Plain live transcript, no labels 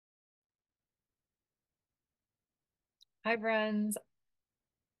Hi, friends.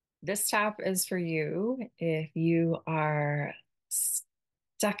 This tap is for you if you are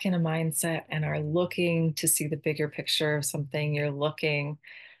stuck in a mindset and are looking to see the bigger picture of something. You're looking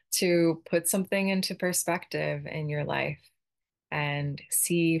to put something into perspective in your life and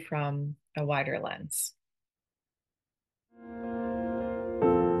see from a wider lens.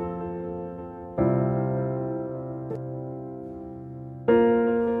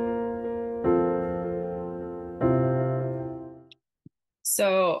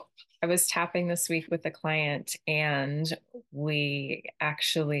 So I was tapping this week with a client, and we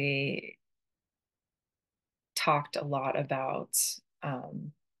actually talked a lot about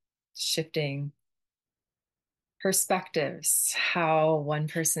shifting perspectives, how one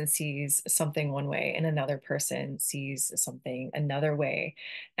person sees something one way and another person sees something another way,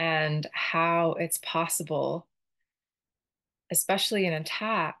 and how it's possible, especially in a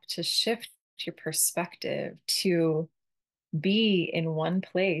tap, to shift your perspective to be in one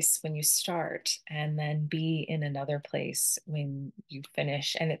place when you start and then be in another place when you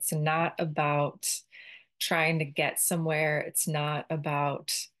finish. And it's not about trying to get somewhere, it's not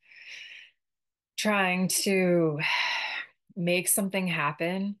about trying to make something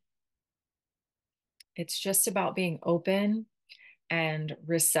happen. It's just about being open and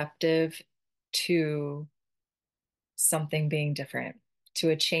receptive to something being different,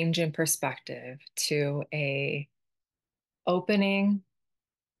 to a change in perspective, to a opening,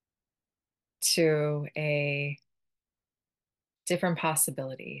 to a different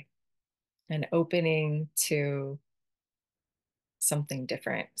possibility, an opening to something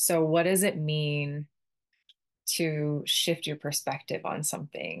different. So what does it mean to shift your perspective on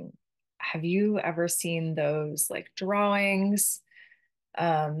something? Have you ever seen those like drawings?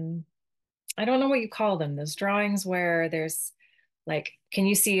 Um, I don't know what you call them, those drawings where there's like, can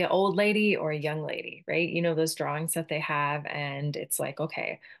you see an old lady or a young lady, right? You know, those drawings that they have, and it's like,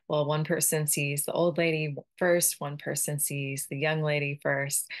 okay, well, one person sees the old lady first, one person sees the young lady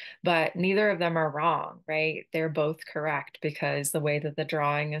first, but neither of them are wrong, right? They're both correct because the way that the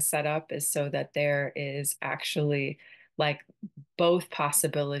drawing is set up is so that there is actually like both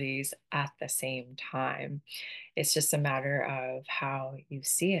possibilities at the same time. It's just a matter of how you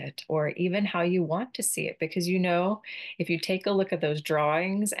see it or even how you want to see it. Because, you know, if you take a look at those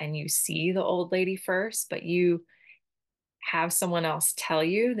drawings and you see the old lady first, but you have someone else tell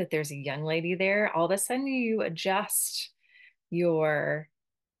you that there's a young lady there, all of a sudden you adjust your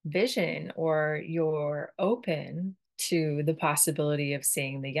vision or you're open to the possibility of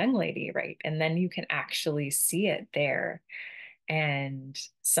seeing the young lady, right? And then you can actually see it there. And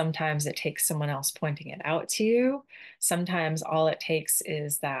sometimes it takes someone else pointing it out to you. Sometimes all it takes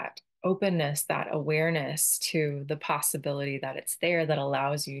is that openness, that awareness to the possibility that it's there that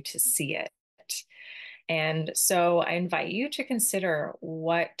allows you to see it. And so I invite you to consider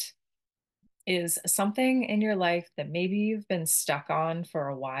what is something in your life that maybe you've been stuck on for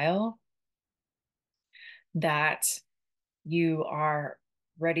a while that you are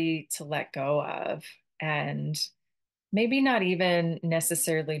ready to let go of. And maybe not even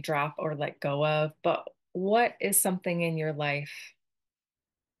necessarily drop or let go of, but what is something in your life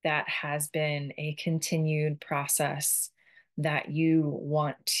that has been a continued process that you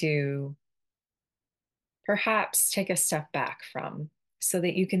want to perhaps take a step back from so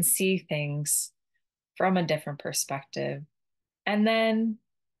that you can see things from a different perspective? And then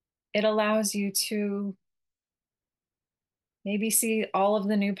it allows you to maybe see all of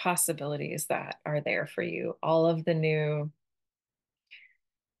the new possibilities that are there for you, all of the new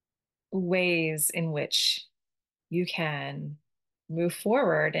ways in which you can move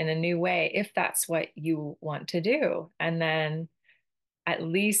forward in a new way if that's what you want to do. And then at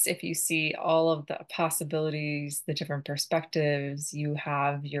least if you see all of the possibilities, the different perspectives, you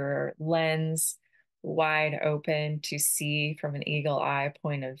have your lens wide open to see from an eagle eye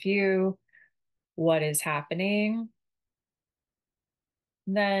point of view what is happening,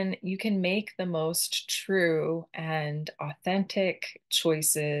 then you can make the most true and authentic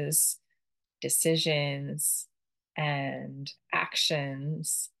choices, decisions, and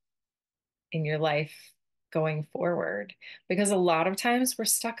actions in your life going forward. Because a lot of times we're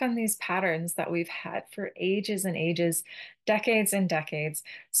stuck on these patterns that we've had for ages and ages, decades and decades.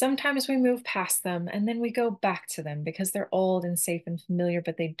 Sometimes we move past them and then we go back to them because they're old and safe and familiar,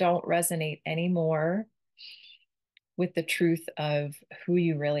 but they don't resonate anymore with the truth of who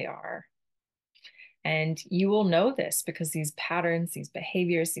you really are. And you will know this because these patterns, these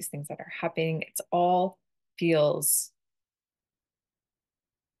behaviors, these things that are happening, it's all feels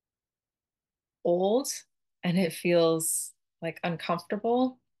old and it feels like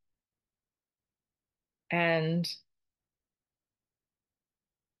uncomfortable. And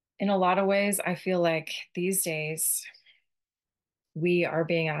In a lot of ways, I feel like these days we are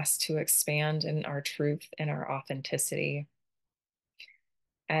being asked to expand in our truth and our authenticity,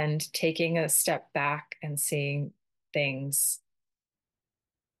 and taking a step back and seeing things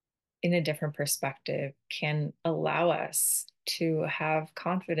in a different perspective can allow us to have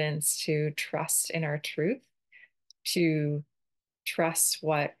confidence, to trust in our truth, to trust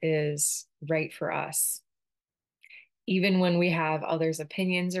what is right for us. Even when we have others'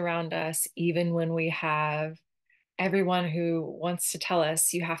 opinions around us, even when we have everyone who wants to tell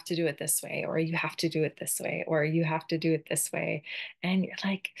us, you have to do it this way, or you have to do it this way, or you have to do it this way. And you're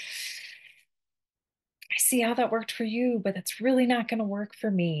like, I see how that worked for you, but that's really not going to work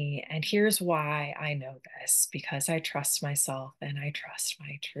for me. And here's why I know this, because I trust myself and I trust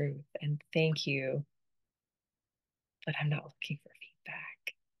my truth. And thank you, but I'm not looking for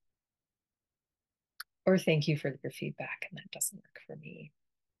feedback. Or thank you for your feedback, and that doesn't work for me.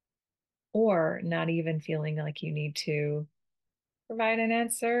 Or not even feeling like you need to provide an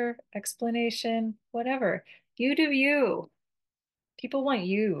answer, explanation, whatever. You do you. People want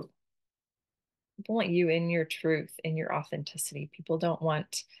you. People want you in your truth, in your authenticity. People don't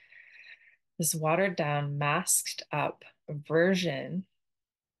want this watered down, masked up version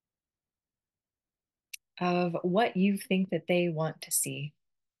of what you think that they want to see.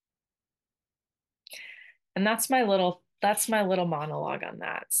 And that's my little monologue on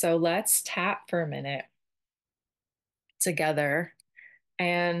that. So let's tap for a minute together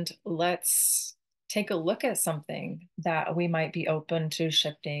and let's take a look at something that we might be open to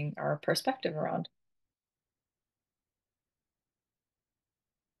shifting our perspective around.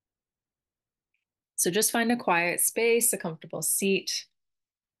 So just find a quiet space, a comfortable seat,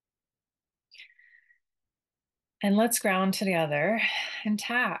 and let's ground together and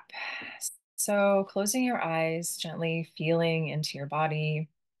tap. So closing your eyes, gently feeling into your body,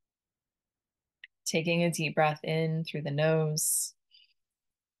 taking a deep breath in through the nose,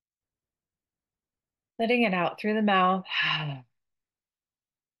 letting it out through the mouth.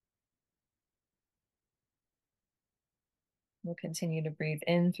 We'll continue to breathe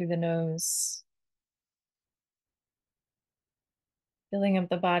in through the nose, filling up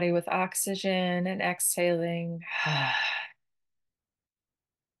the body with oxygen and exhaling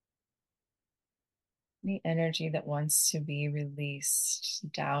the energy that wants to be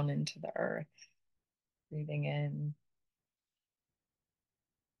released down into the earth. Breathing in,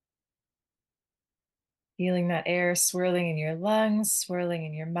 feeling that air swirling in your lungs, swirling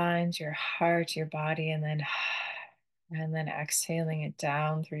in your mind, your heart, your body, and then exhaling it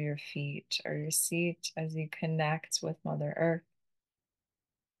down through your feet or your seat as you connect with Mother Earth.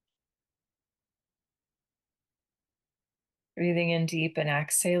 Breathing in deep and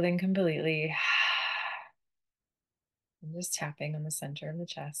exhaling completely. And just tapping on the center of the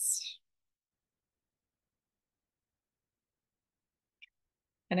chest.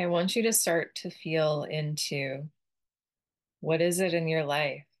 And I want you to start to feel into what is it in your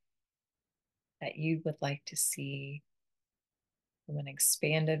life that you would like to see from an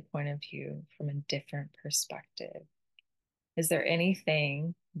expanded point of view, from a different perspective. Is there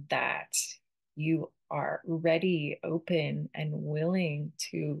anything that you are ready, open, and willing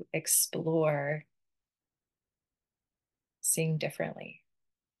to explore seeing differently?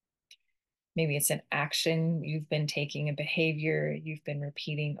 Maybe it's an action you've been taking, a behavior you've been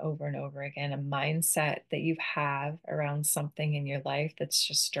repeating over and over again, a mindset that you have around something in your life that's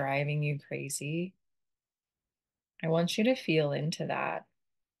just driving you crazy. I want you to feel into that.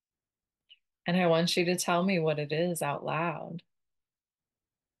 And I want you to tell me what it is out loud.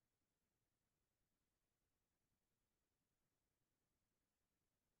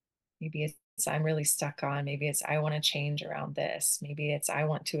 Maybe it's I'm really stuck on, maybe it's I want to change around this, maybe it's I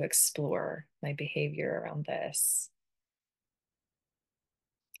want to explore my behavior around this.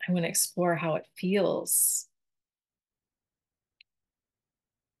 I want to explore how it feels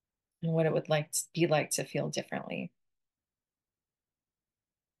and what it would like to be like to feel differently.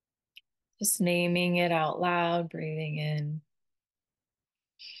 Just naming it out loud, breathing in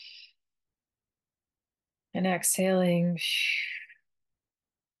and exhaling,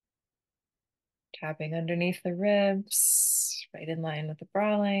 tapping underneath the ribs, right in line with the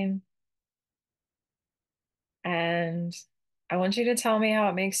bra line. And I want you to tell me how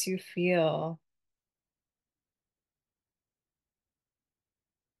it makes you feel.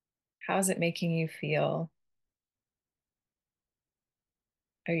 How is it making you feel?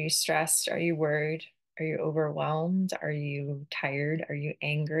 Are you stressed? Are you worried? Are you overwhelmed? Are you tired? Are you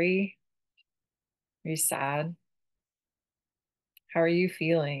angry? Are you sad? How are you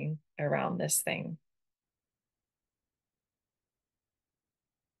feeling around this thing?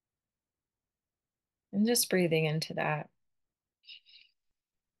 And just breathing into that.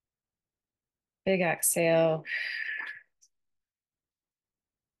 Big exhale.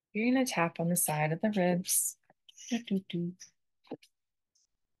 You're going to tap on the side of the ribs.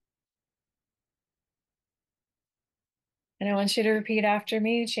 And I want you to repeat after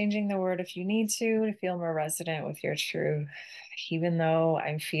me, changing the word if you need to feel more resonant with your truth. Even though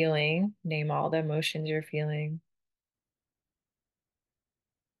I'm feeling, name all the emotions you're feeling.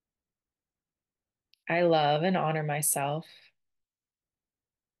 I love and honor myself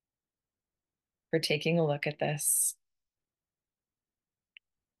for taking a look at this.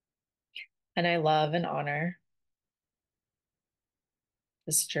 And I love and honor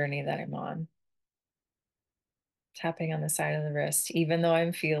this journey that I'm on. Tapping on the side of the wrist, even though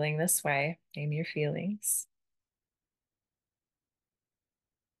I'm feeling this way, name your feelings.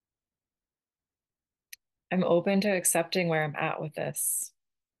 I'm open to accepting where I'm at with this.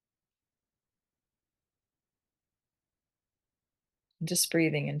 Just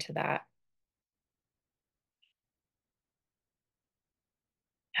breathing into that.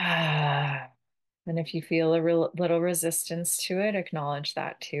 Ah. And if you feel a little resistance to it, acknowledge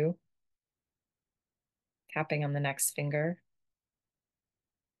that too. Tapping on the next finger.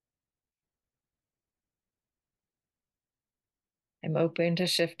 I'm open to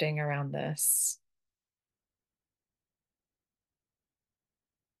shifting around this.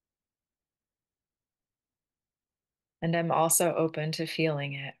 And I'm also open to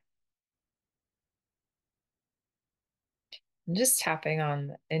feeling it. I'm just tapping on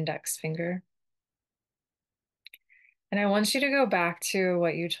the index finger. And I want you to go back to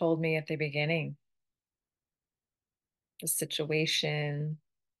what you told me at the beginning, the situation,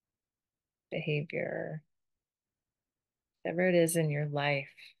 behavior, whatever it is in your life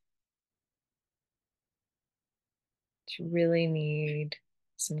that you really need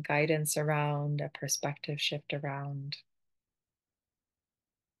some guidance around, a perspective shift around.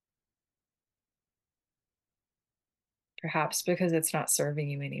 Perhaps because it's not serving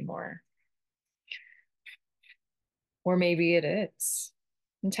you anymore. Or maybe it is.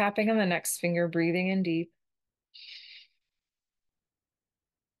 And tapping on the next finger, breathing in deep,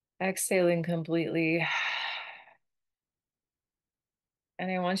 exhaling completely. And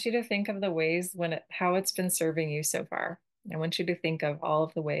I want you to think of the ways how it's been serving you so far. I want you to think of all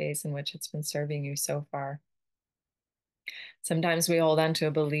of the ways in which it's been serving you so far. Sometimes we hold on to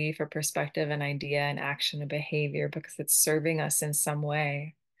a belief or perspective, an idea, an action, a behavior because it's serving us in some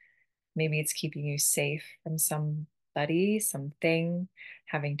way. Maybe it's keeping you safe from somebody, something,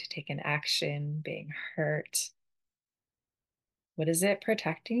 having to take an action, being hurt. What is it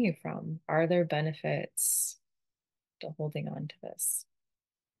protecting you from? Are there benefits to holding on to this?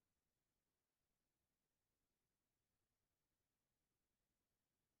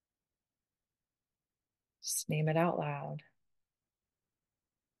 Just name it out loud.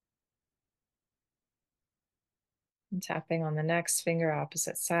 And tapping on the next finger,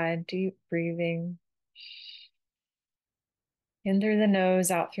 opposite side, deep breathing. In through the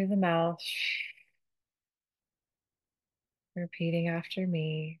nose, out through the mouth. Repeating after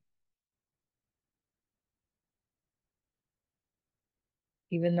me.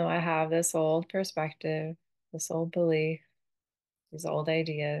 Even though I have this old perspective, this old belief, these old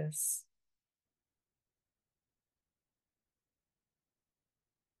ideas,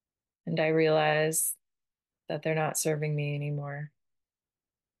 and I realize that they're not serving me anymore.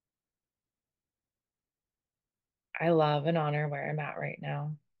 I love and honor where I'm at right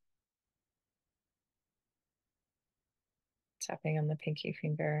now. Tapping on the pinky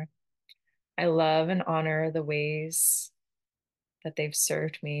finger. I love and honor the ways that they've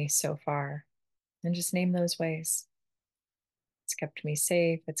served me so far. And just name those ways. It's kept me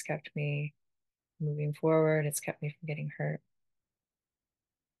safe. It's kept me moving forward. It's kept me from getting hurt.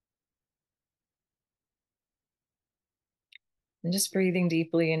 And just breathing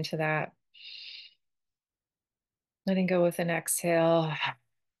deeply into that. Letting go with an exhale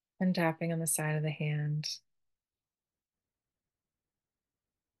and tapping on the side of the hand.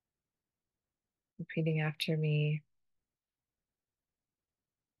 Repeating after me.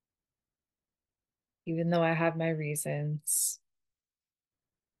 Even though I have my reasons,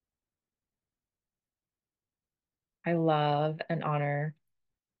 I love and honor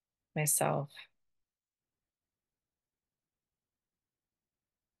myself.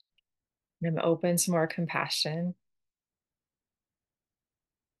 And I'm open to more compassion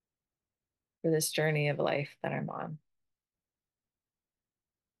for this journey of life that I'm on.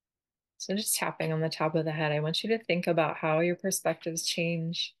 So just tapping on the top of the head, I want you to think about how your perspectives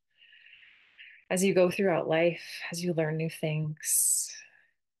change as you go throughout life, as you learn new things.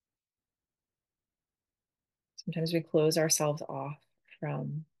 Sometimes we close ourselves off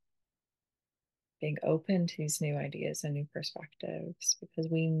from being open to these new ideas and new perspectives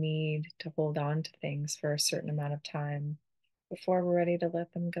because we need to hold on to things for a certain amount of time before we're ready to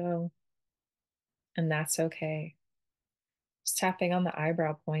let them go. And that's okay. Just tapping on the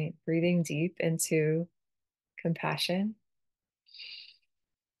eyebrow point, breathing deep into compassion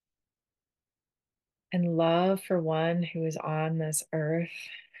and love for one who is on this earth,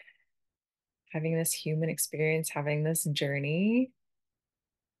 having this human experience, having this journey.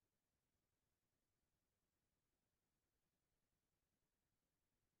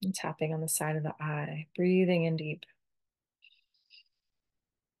 And tapping on the side of the eye, breathing in deep,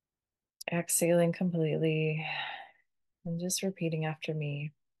 exhaling completely, and just repeating after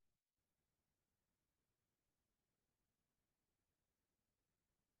me.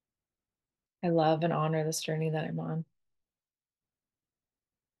 I love and honor this journey that I'm on.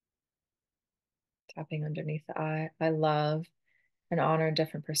 Tapping underneath the eye. I love and honor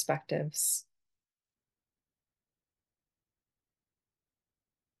different perspectives.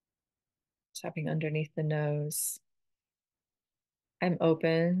 Tapping underneath the nose. I'm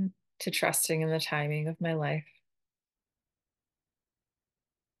open to trusting in the timing of my life.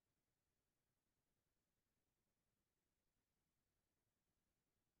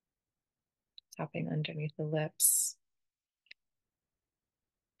 Tapping underneath the lips.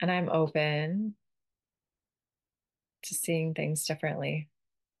 And I'm open to seeing things differently.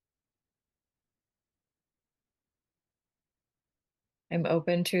 I'm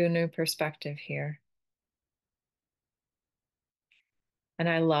open to a new perspective here. And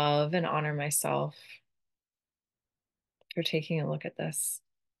I love and honor myself for taking a look at this.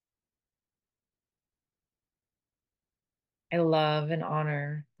 I love and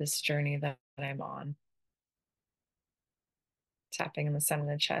honor this journey that I'm on. Tapping in the center of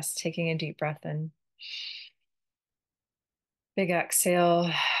the chest, taking a deep breath in. Big exhale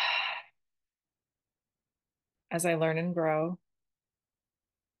as I learn and grow.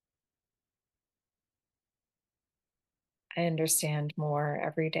 I understand more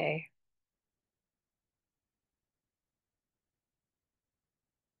every day.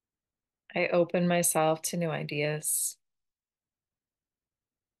 I open myself to new ideas,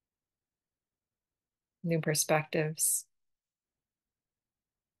 new perspectives,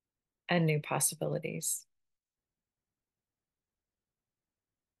 and new possibilities.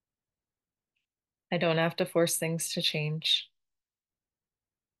 I don't have to force things to change.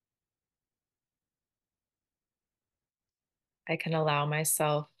 I can allow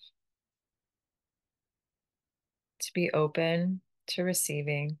myself to be open to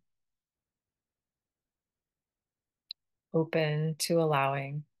receiving, open to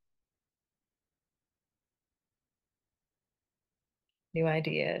allowing new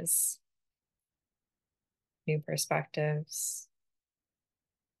ideas, new perspectives,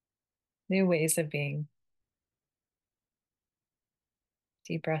 new ways of being.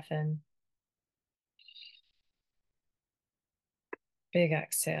 Deep breath in, big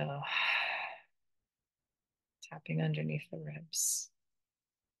exhale, tapping underneath the ribs.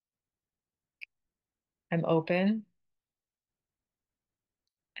 I'm open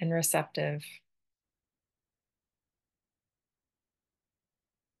and receptive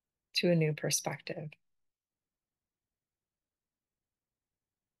to a new perspective.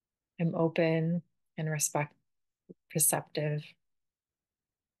 I'm open and receptive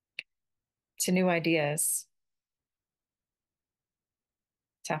to new ideas,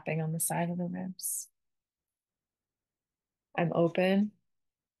 tapping on the side of the ribs. I'm open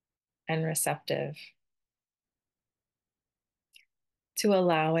and receptive to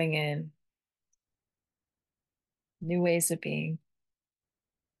allowing in new ways of being,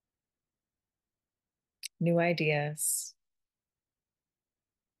 new ideas,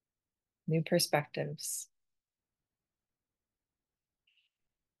 new perspectives,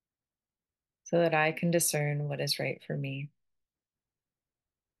 so that I can discern what is right for me,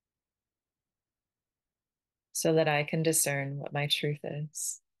 so that I can discern what my truth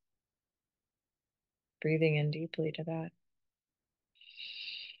is. Breathing in deeply to that.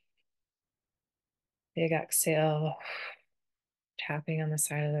 Big exhale, tapping on the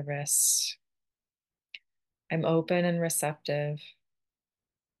side of the wrist. I'm open and receptive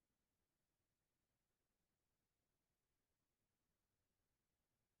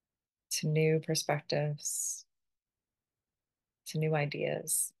to new perspectives, to new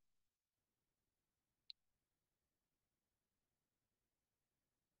ideas.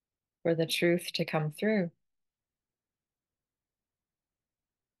 For the truth to come through,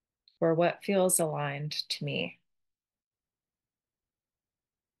 for what feels aligned to me.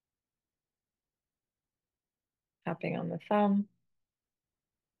 tapping on the thumb.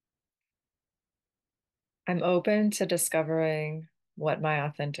 I'm open to discovering what my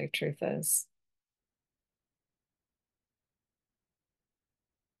authentic truth is.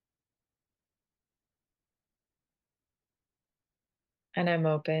 And I'm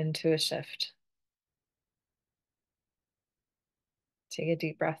open to a shift. Take a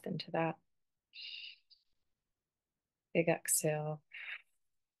deep breath into that. Big exhale,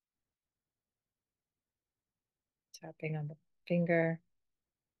 tapping on the finger.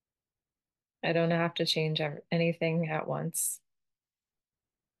 I don't have to change anything at once.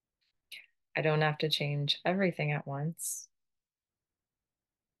 I don't have to change everything at once.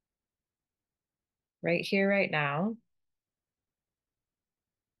 Right here, right now,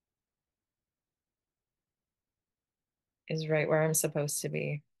 is right where I'm supposed to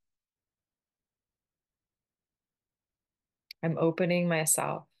be. I'm opening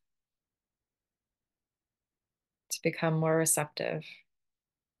myself to become more receptive.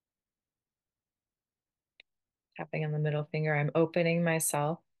 Tapping on the middle finger, I'm opening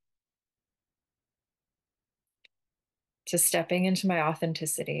myself to stepping into my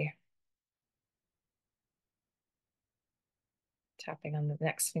authenticity. Tapping on the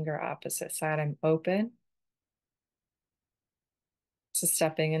next finger, opposite side, I'm open to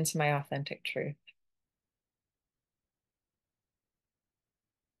stepping into my authentic truth.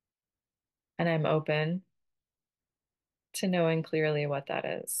 And I'm open to knowing clearly what that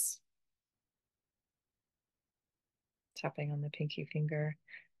is. Tapping on the pinky finger.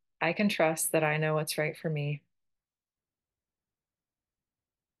 I can trust that I know what's right for me.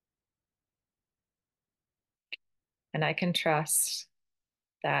 And I can trust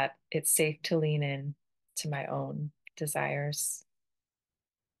that it's safe to lean in to my own desires.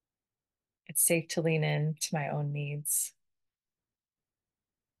 It's safe to lean in to my own needs.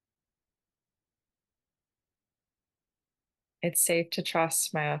 It's safe to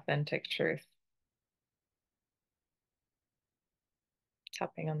trust my authentic truth.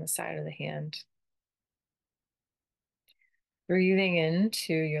 Tapping on the side of the hand. Breathing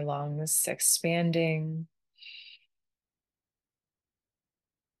into your lungs, expanding.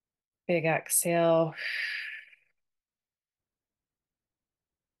 Big exhale.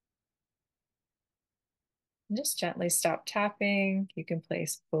 And just gently stop tapping. You can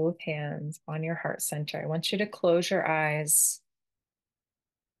place both hands on your heart center. I want you to close your eyes.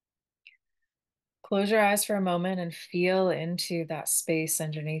 Close your eyes for a moment and feel into that space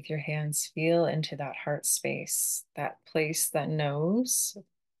underneath your hands. Feel into that heart space, that place that knows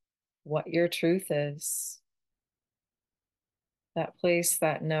what your truth is, that place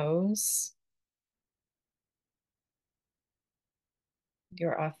that knows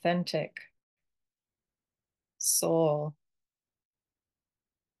your authentic soul.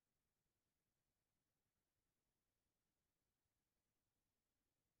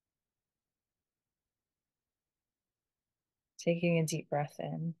 Taking a deep breath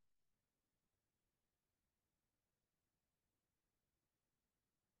in.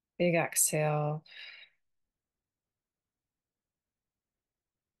 Big exhale.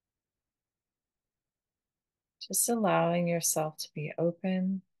 Just allowing yourself to be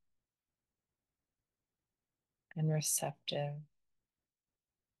open and receptive.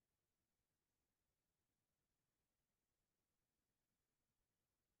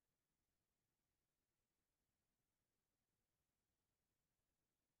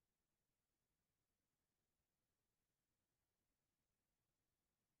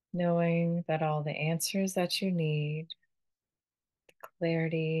 Knowing that all the answers that you need, the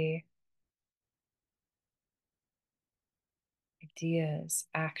clarity, ideas,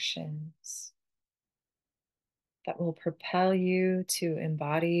 actions that will propel you to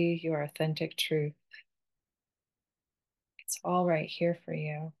embody your authentic truth. It's all right here for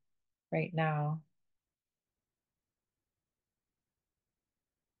you right now.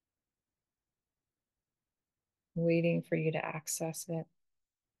 Waiting for you to access it.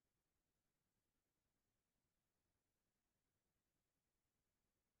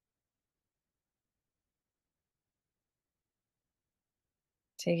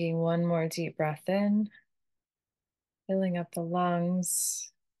 Taking one more deep breath in, filling up the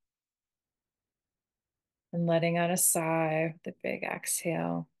lungs, and letting out a sigh with a big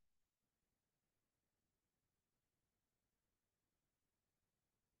exhale.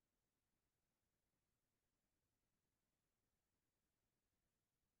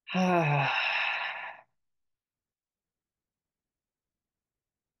 And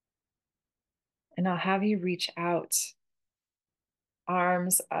I'll have you reach out,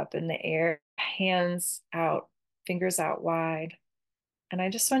 arms up in the air, hands out, fingers out wide. And I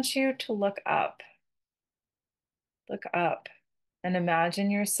just want you to look up. Look up and imagine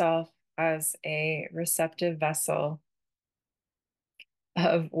yourself as a receptive vessel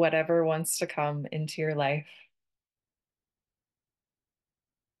of whatever wants to come into your life.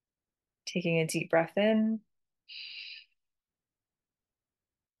 Taking a deep breath in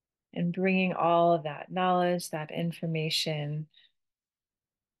and bringing all of that knowledge, that information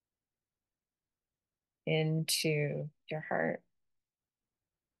into your heart.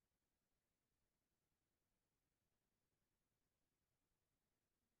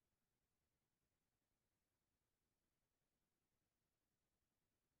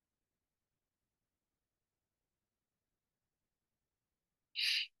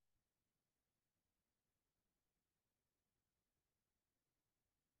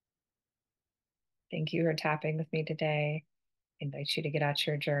 Thank you for tapping with me today. I invite you to get out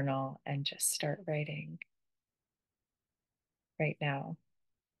your journal and just start writing right now.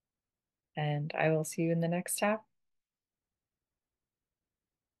 And I will see you in the next tap.